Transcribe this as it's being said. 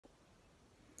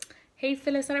Hey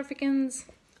fellow South Africans,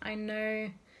 I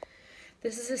know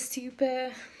this is a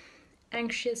super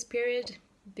anxious period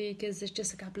because it's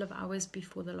just a couple of hours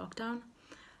before the lockdown.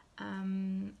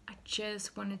 I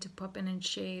just wanted to pop in and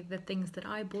share the things that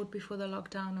I bought before the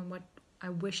lockdown and what I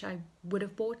wish I would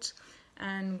have bought,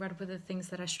 and what were the things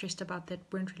that I stressed about that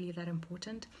weren't really that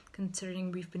important,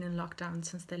 considering we've been in lockdown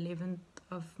since the 11th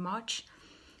of March.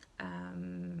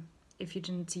 If you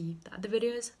didn't see the other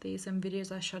videos, there's some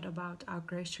videos I shot about our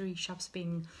grocery shops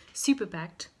being super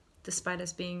packed, despite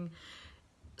us being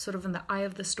sort of in the eye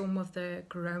of the storm of the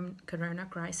corona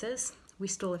crisis. We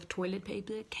still have toilet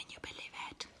paper. Can you believe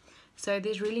it? So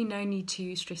there's really no need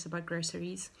to stress about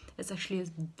groceries. It's actually a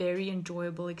very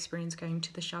enjoyable experience going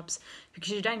to the shops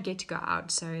because you don't get to go out.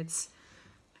 So it's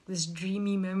this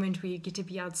dreamy moment where you get to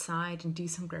be outside and do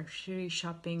some grocery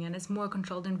shopping, and it's more a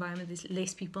controlled environment. There's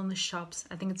less people in the shops.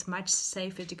 I think it's much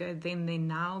safer to go then than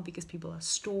now because people are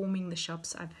storming the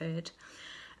shops, I've heard.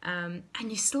 And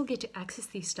you still get to access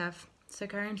these stuff. So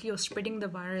currently you're spreading the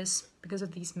virus because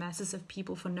of these masses of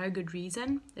people for no good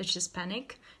reason. It's just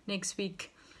panic. Next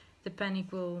week the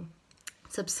panic will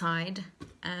subside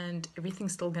and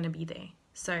everything's still going to be there.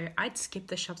 So I'd skip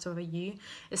the shops over you,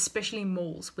 especially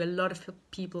malls where a lot of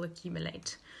people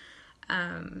accumulate.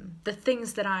 The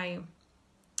things that I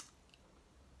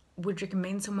would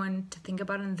recommend someone to think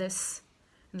about in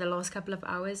the last couple of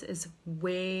hours is,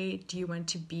 where do you want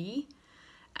to be?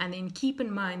 And then keep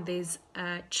in mind there's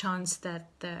a chance that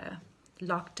the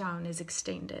lockdown is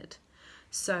extended.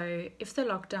 So if the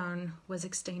lockdown was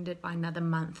extended by another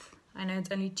month, I know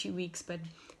it's only 2 weeks, but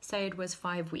say it was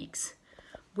 5 weeks,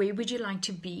 where would you like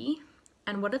to be?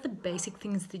 And what are the basic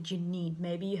things that you need?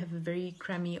 Maybe you have a very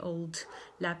crummy old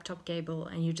laptop cable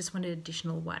and you just want an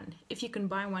additional one. If you can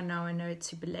buy one now, I know it's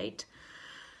super late,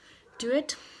 do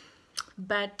it.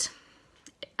 But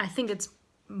I think it's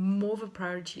more of a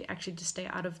priority actually to stay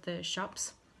out of the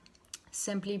shops,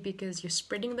 simply because you're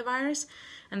spreading the virus.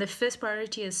 And the first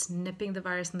priority is nipping the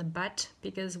virus in the butt,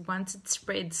 because once it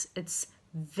spreads, it's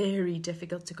very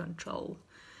difficult to control.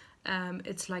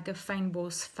 It's like a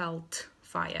fynbos felt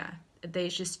fire.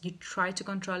 There's just, you try to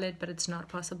control it, but it's not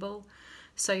possible.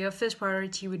 So your first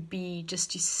priority would be just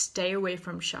to stay away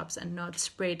from shops and not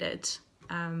spread it.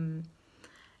 And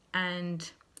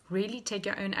really take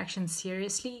your own actions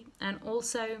seriously, and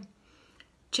also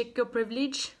check your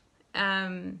privilege.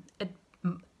 It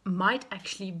might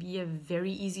actually be a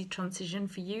very easy transition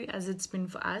for you, as it's been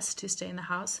for us, to stay in the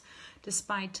house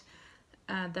despite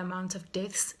the amount of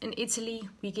deaths in Italy.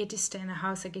 We get to stay in the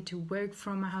house. I get to work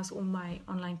from my house. All my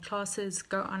online classes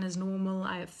go on as normal.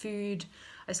 I have food.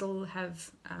 I still have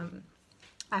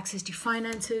access to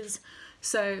finances.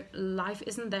 So life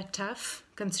isn't that tough,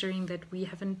 considering that we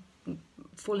haven't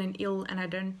fallen ill, and I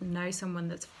don't know someone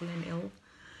that's fallen ill.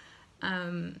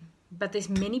 But there's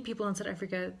many people in South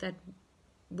Africa that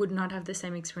would not have the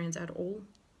same experience at all.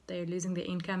 They're losing their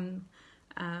income.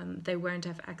 They won't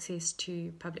have access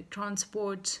to public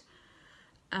transport.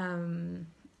 And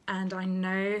I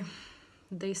know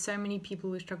there's so many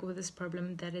people who struggle with this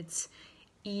problem that it's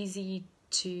easy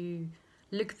to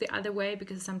look the other way,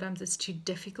 because sometimes it's too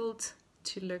difficult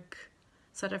to look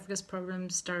South Africa's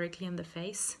problems directly in the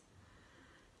face.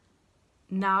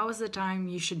 Now is the time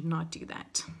you should not do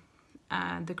that.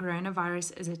 The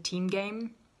coronavirus is a team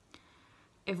game.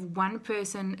 If one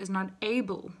person is not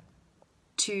able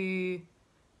to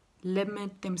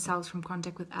limit themselves from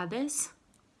contact with others,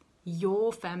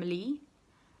 your family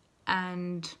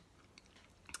and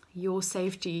your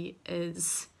safety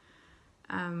is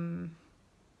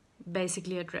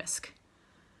basically at risk.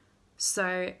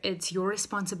 So it's your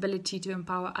responsibility to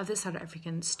empower other South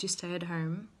Africans to stay at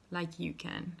home like you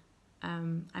can.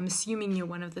 I'm assuming you're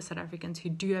one of the South Africans who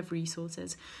do have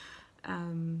resources.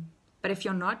 But if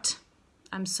you're not,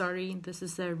 I'm sorry, this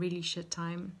is a really shit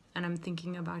time, and I'm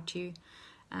thinking about you.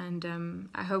 And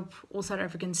I hope all South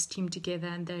Africans team together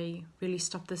and they really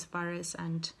stop this virus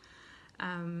and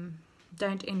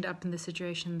don't end up in the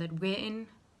situation that we're in.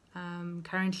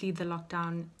 Currently, the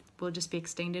lockdown will just be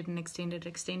extended and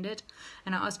extended.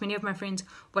 And I asked many of my friends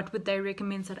what would they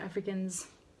recommend South Africans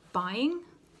buying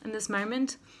in this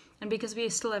moment. And because we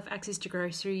still have access to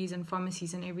groceries and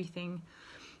pharmacies and everything,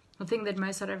 the thing that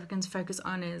most South Africans focus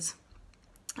on is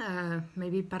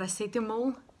maybe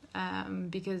paracetamol,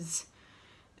 because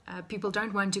people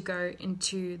don't want to go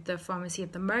into the pharmacy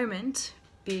at the moment,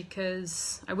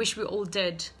 because I wish we all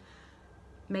did.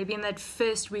 Maybe in that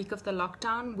first week of the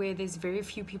lockdown where there's very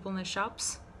few people in the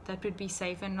shops, that would be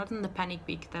safe, and not in the panic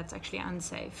week. That's actually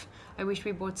unsafe. I wish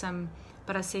we bought some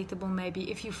paracetamol, maybe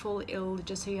if you fall ill,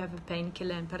 just so you have a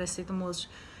painkiller. And paracetamol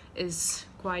is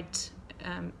quite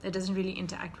It doesn't really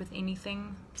interact with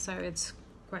anything, so it's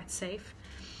quite safe.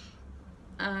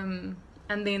 And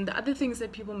then the other things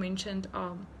that people mentioned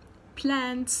are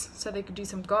plants, so they could do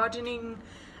some gardening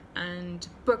and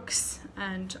books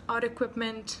and art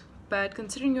equipment. But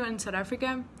considering you're in South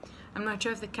Africa, I'm not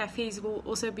sure if the cafes will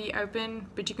also be open,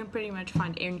 but you can pretty much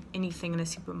find anything in a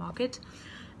supermarket.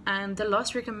 And the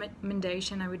last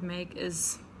recommendation I would make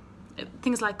is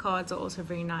things like cards are also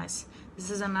very nice. This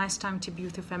is a nice time to be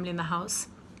with your family in the house.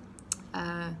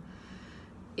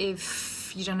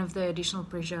 If you don't have the additional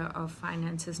pressure of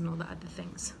finances and all the other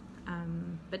things.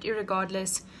 But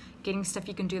irregardless, getting stuff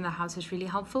you can do in the house is really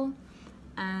helpful.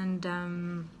 And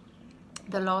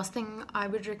the last thing I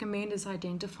would recommend is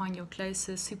identifying your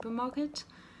closest supermarket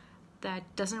that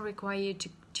doesn't require you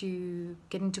to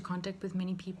get into contact with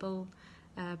many people.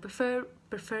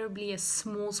 Preferably a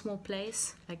small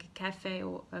place like a cafe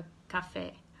or a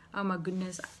cafe. Oh my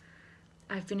goodness,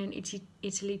 I've been in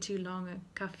Italy too long. A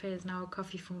cafe is now a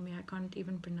coffee for me. I can't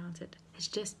even pronounce it. It's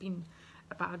just been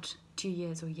about 2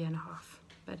 years or a year and a half,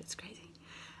 but it's crazy.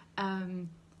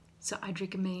 So I'd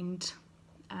recommend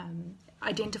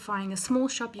identifying a small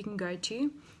shop you can go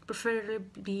to,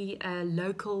 preferably a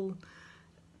local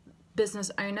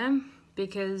business owner,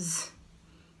 because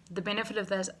the benefit of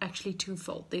that is actually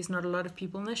twofold. There's not a lot of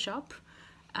people in the shop.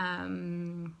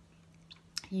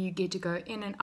 You get to go in and